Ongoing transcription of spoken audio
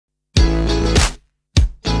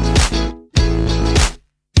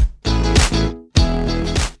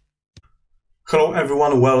Hello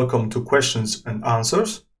everyone, welcome to questions and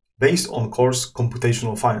answers based on course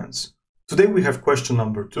Computational Finance. Today we have question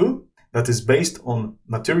number 2 that is based on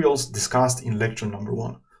materials discussed in lecture number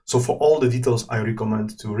 1. So for all the details I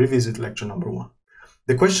recommend to revisit lecture number 1.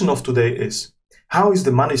 The question of today is, how is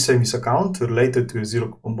the money savings account related to a zero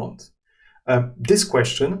coupon bond? This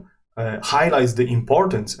question highlights the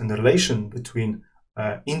importance and the relation between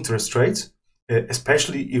interest rates,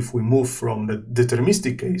 especially if we move from the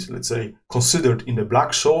deterministic case, let's say, considered in the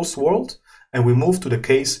Black-Scholes world, and we move to the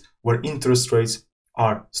case where interest rates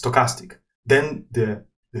are stochastic. Then the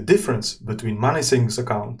difference between money savings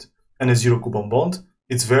account and a zero coupon bond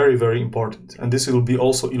is very, very important. And this will be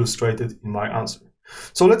also illustrated in my answer.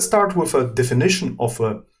 So let's start with a definition of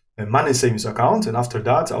a money savings account. And after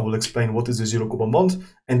that, I will explain what is a zero coupon bond.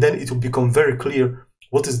 And then it will become very clear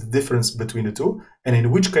what is the difference between the two. And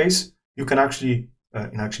in which case, you can actually,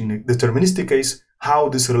 in a deterministic case, how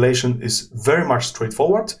this relation is very much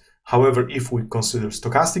straightforward. However, if we consider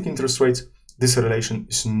stochastic interest rates, this relation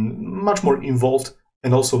is much more involved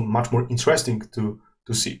and also much more interesting to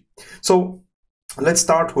see. So let's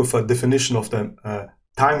start with a definition of the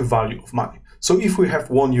time value of money. So if we have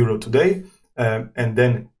 €1 today, and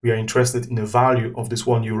then we are interested in the value of this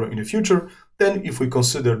 €1 in the future, then if we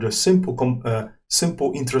consider the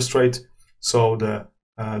simple interest rate, so the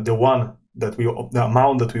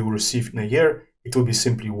amount that we will receive in a year, it will be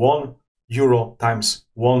simply €1 times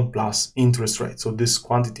 1 plus interest rate. So this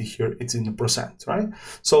quantity here, it's in the percent, right?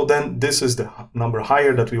 So then this is the number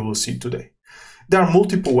higher that we will see today. There are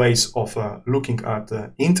multiple ways of looking at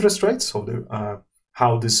interest rates, so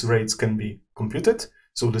how these rates can be computed.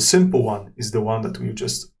 So the simple one is the one that we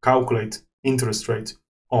just calculate interest rate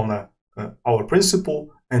on our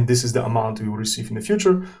principal, and this is the amount we will receive in the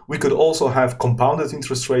future. We could also have compounded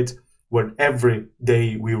interest rate, where every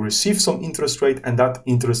day we receive some interest rate, and that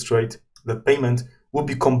interest rate, the payment, will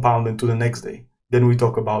be compounded to the next day. Then we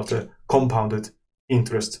talk about a compounded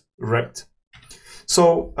interest rate.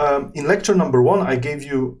 So in lecture number 1, I gave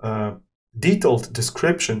you a detailed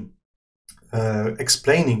description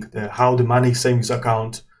explaining how the money savings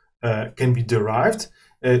account can be derived.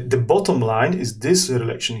 The bottom line is this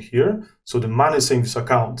relation here. So the money savings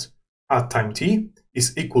account at time t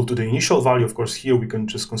is equal to the initial value. Of course, here we can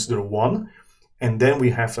just consider 1. And then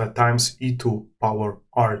we have times e to power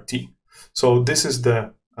rt. So this is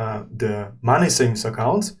the money savings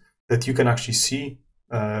account that you can actually see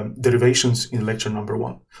derivations in lecture number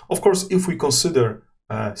 1. Of course, if we consider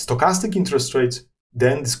stochastic interest rates,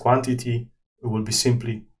 then this quantity will be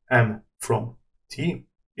simply m from t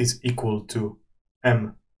is equal to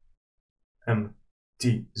mt0,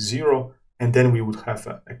 and then we would have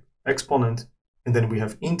an exponent, and then we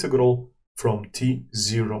have integral from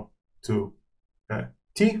t0 to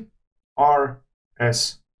t r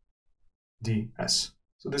s ds.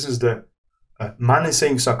 So this is the money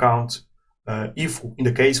savings account if in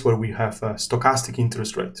the case where we have a stochastic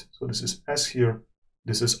interest rate. So this is s here,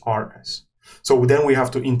 this is rs. So then we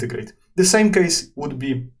have to integrate. The same case would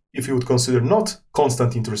be if you would consider not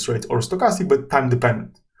constant interest rate or stochastic, but time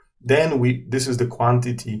dependent. Then this is the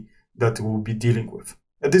quantity that we'll be dealing with.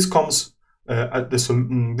 And this comes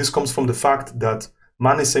from the fact that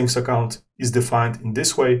money savings account is defined in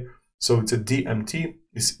this way. So it's a dmt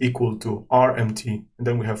is equal to rmt, and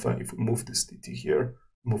then we have if we move this dt here,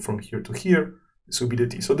 move from here to here, this will be the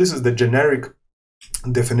t. So this is the generic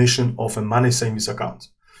definition of a money savings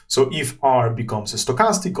account. So if r becomes a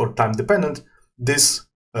stochastic or time dependent, this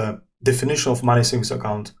definition of money savings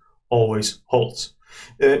account always holds.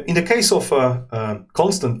 In the case of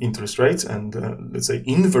constant interest rates and let's say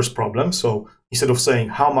inverse problem, so instead of saying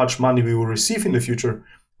how much money we will receive in the future,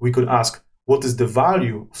 we could ask what is the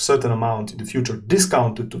value of certain amount in the future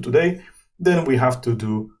discounted to today. Then we have to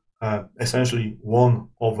do essentially 1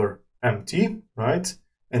 over mt, right?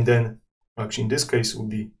 And then actually in this case would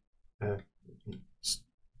be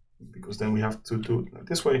because then we have to do it like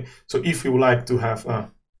this way. So if we would like to have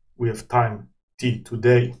we have time t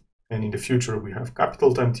today, and in the future we have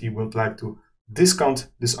capital time t, we would like to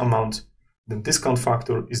discount this amount. The discount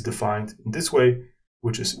factor is defined in this way,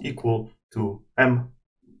 which is equal to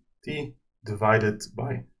mt divided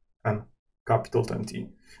by m capital time t.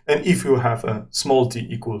 And if you have a small t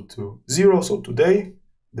equal to 0, so today,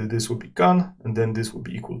 then this will be gone, and then this will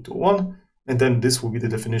be equal to 1, and then this will be the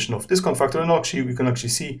definition of discount factor. And actually, we can actually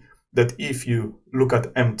see that if you look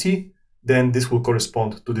at mt, then this will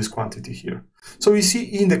correspond to this quantity here. So you see,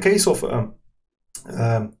 in the case of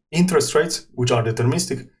interest rates, which are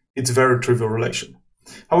deterministic, it's a very trivial relation.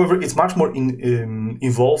 However, it's much more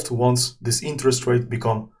involved once this interest rate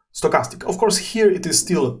become stochastic. Of course, here it is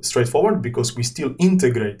still straightforward because we still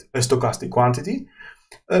integrate a stochastic quantity,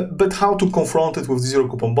 but how to confront it with zero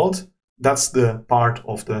coupon bond, that's the part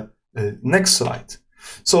of the next slide.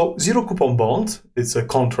 So zero coupon bond, it's a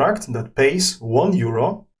contract that pays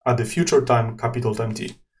 €1 at the future time capital time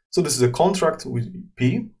t. So this is a contract with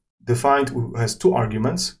P defined, has two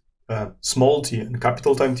arguments, small t and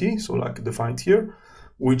capital time t, so like defined here,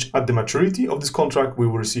 which at the maturity of this contract we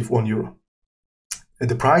will receive €1. And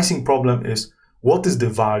the pricing problem is, what is the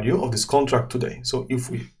value of this contract today? So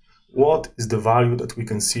what is the value that we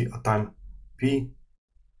can see at time p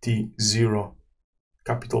t0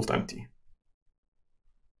 capital time t?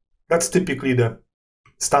 That's typically the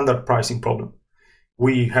standard pricing problem.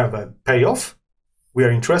 We have a payoff. We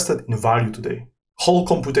are interested in value today. Whole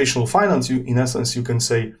computational finance, in essence, you can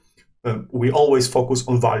say we always focus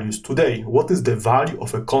on values today. What is the value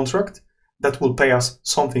of a contract that will pay us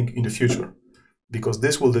something in the future? Because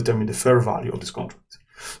this will determine the fair value of this contract.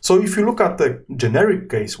 So if you look at the generic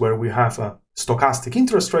case where we have stochastic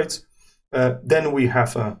interest rates, then we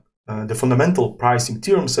have the fundamental pricing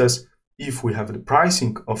theorem says if we have the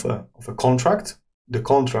pricing of a contract, the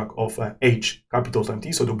contract of h capital time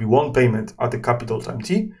t, so there will be one payment at the capital time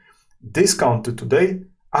t, discounted today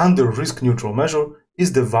under risk neutral measure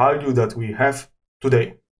is the value that we have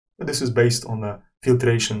today. This is based on a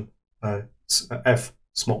filtration f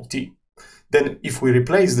small t. Then if we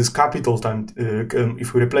replace this capital time,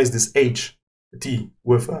 if we replace this h t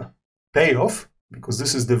with a payoff, because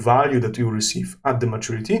this is the value that you receive at the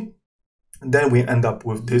maturity, then we end up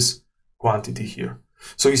with this quantity here.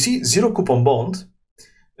 So you see, zero coupon bond,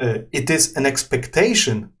 it is an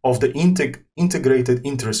expectation of the integrated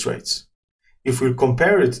interest rates. If we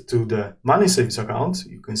compare it to the money savings account,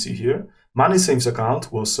 you can see here, money savings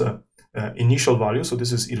account was initial value, so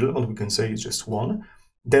this is irrelevant, we can say it's just 1.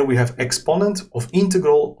 Then we have exponent of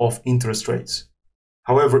integral of interest rates.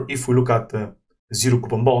 However, if we look at the zero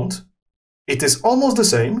coupon bond, it is almost the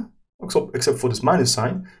same, except for this minus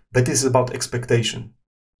sign, but this is about expectation.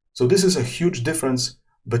 So this is a huge difference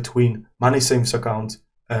between money savings account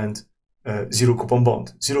and zero coupon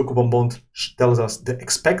bond. Zero coupon bond tells us the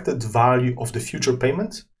expected value of the future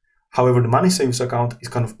payment. However, the money savings account is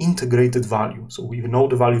kind of integrated value. So we know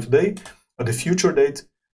the value today, at the future date,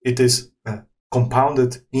 it is a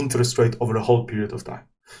compounded interest rate over the whole period of time.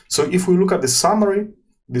 So if we look at the summary,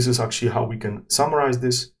 this is actually how we can summarize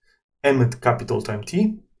this. M at capital time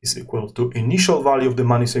t is equal to initial value of the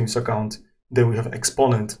money savings account. Then we have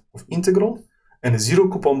exponent of integral, and a zero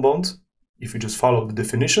coupon bond, if you just follow the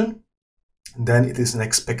definition, then it is an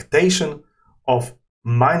expectation of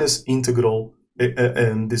minus integral,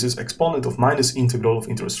 and this is exponent of minus integral of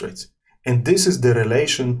interest rates. And this is the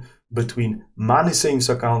relation between money savings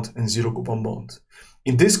account and zero coupon bond.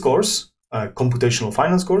 In this course, computational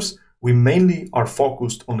finance course, we mainly are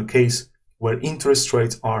focused on the case where interest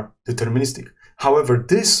rates are deterministic. However,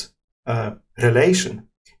 this relation,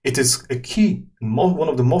 it is a key, one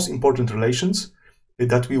of the most important relations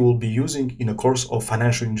that we will be using in a course of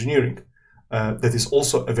financial engineering that is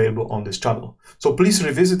also available on this channel. So please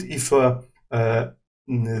revisit if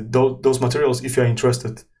those materials if you are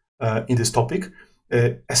interested in this topic,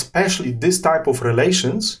 especially this type of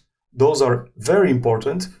relations. Those are very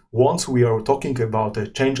important once we are talking about a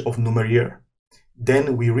change of numerier.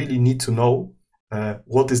 Then we really need to know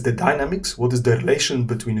what is the dynamics, what is the relation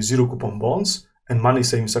between zero coupon bonds and money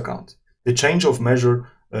savings account. The change of measure,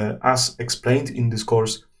 as explained in this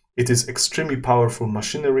course, it is extremely powerful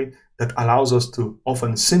machinery that allows us to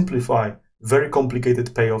often simplify very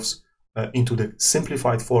complicated payoffs into the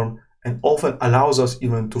simplified form, and often allows us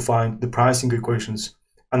even to find the pricing equations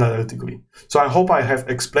analytically. So I hope I have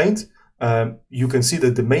explained. You can see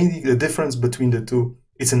that the difference between the two,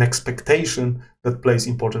 it's an expectation that plays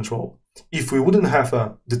important role. If we wouldn't have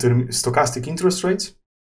stochastic interest rates,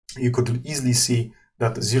 you could easily see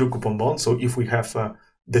that zero coupon bond. So if we have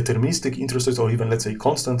deterministic interest rates, or even let's say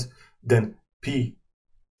constant, then P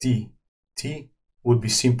T T would be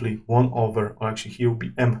simply 1 over, or actually here would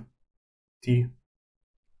be M T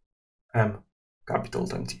M capital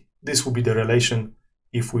time T. This would be the relation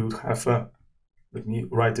if we would have, let me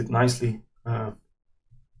write it nicely.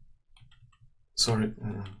 Sorry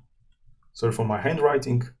for my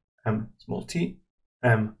handwriting. M small t,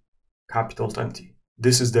 M capital time T.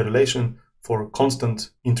 This is the relation for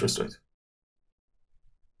constant interest rate,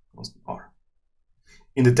 constant R.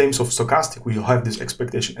 In the terms of stochastic, we have this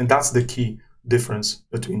expectation, and that's the key difference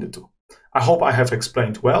between the two. I hope I have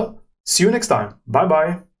explained well. See you next time.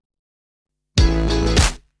 Bye-bye.